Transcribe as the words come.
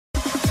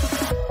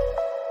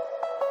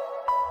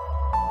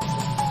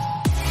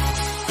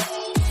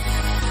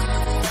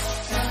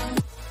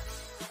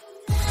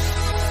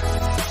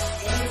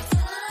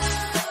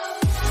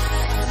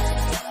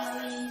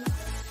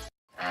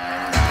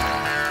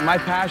My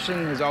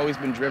passion has always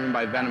been driven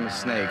by venomous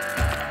snake.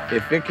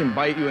 If it can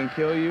bite you and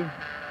kill you,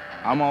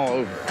 I'm all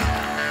over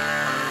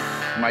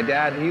it. My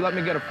dad, he let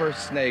me get a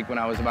first snake when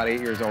I was about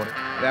 8 years old.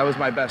 That was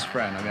my best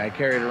friend. I mean, I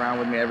carried it around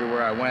with me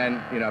everywhere I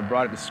went. You know, I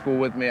brought it to school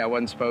with me. I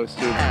wasn't supposed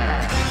to.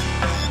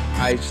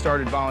 I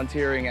started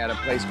volunteering at a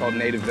place called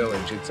Native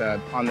Village. It's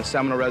on the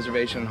Seminole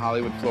Reservation in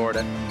Hollywood,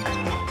 Florida.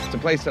 It's a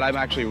place that I'm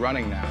actually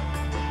running now.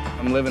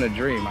 I'm living a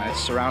dream. I'm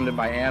surrounded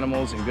by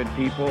animals and good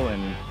people,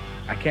 and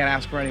I can't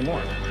ask for any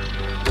more.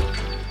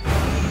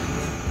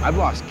 I've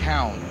lost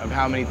count of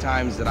how many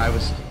times that I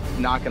was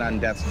knocking on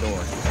death's door.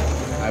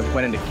 I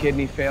went into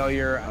kidney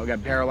failure, I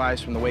got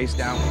paralyzed from the waist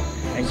down,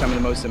 and some of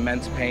the most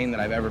immense pain that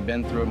I've ever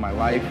been through in my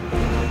life.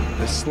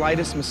 The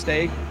slightest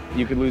mistake,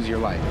 you could lose your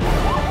life.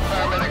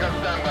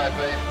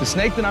 The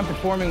snake that I'm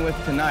performing with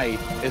tonight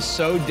is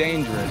so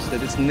dangerous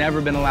that it's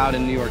never been allowed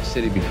in New York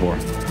City before.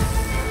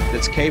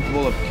 It's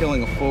capable of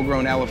killing a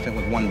full-grown elephant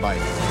with one bite.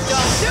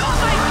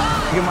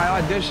 In my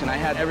audition, I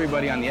had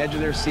everybody on the edge of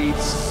their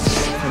seats.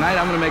 Tonight,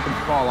 I'm gonna make them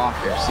fall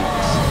off their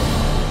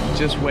seats.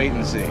 Just wait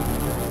and see.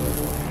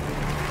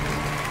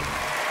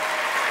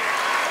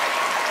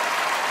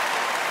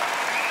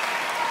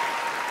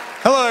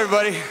 Hello,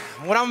 everybody.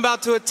 What I'm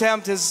about to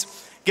attempt is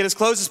get as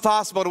close as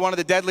possible to one of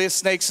the deadliest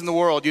snakes in the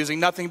world using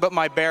nothing but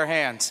my bare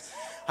hands.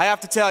 I have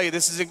to tell you,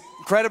 this is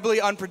incredibly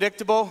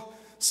unpredictable,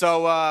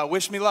 so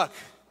wish me luck.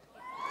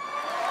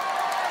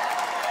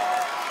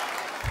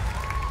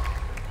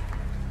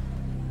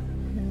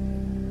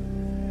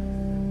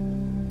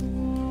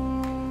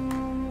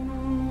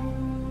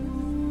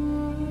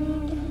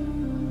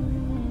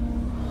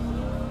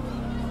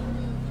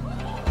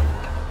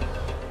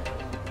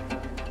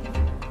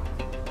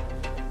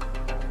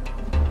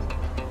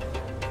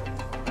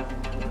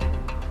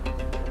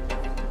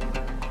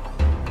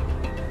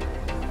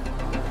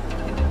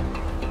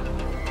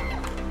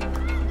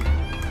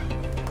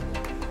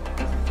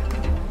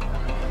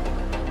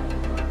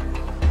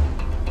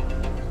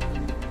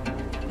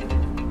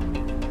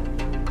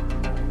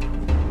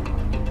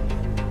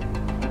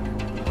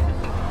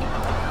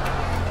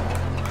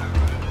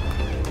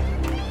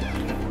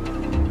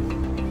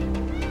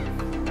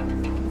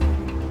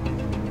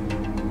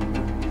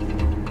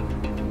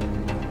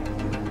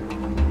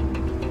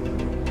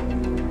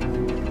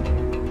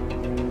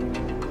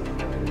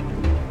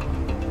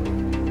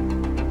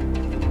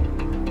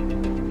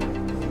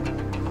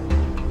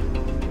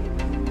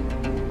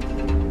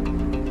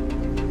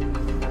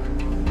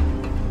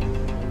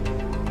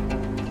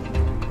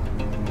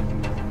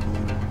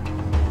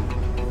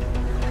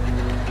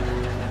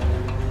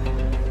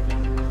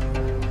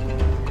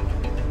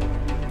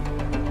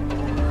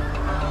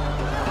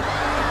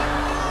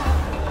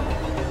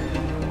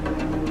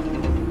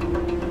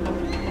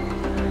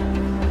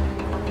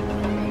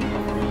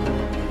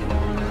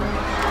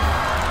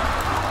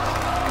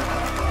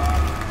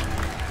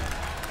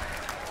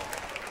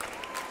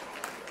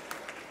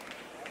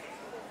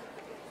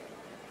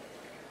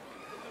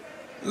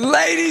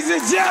 Ladies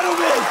and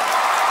gentlemen,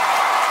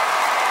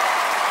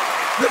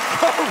 the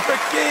Cobra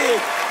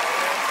Kid.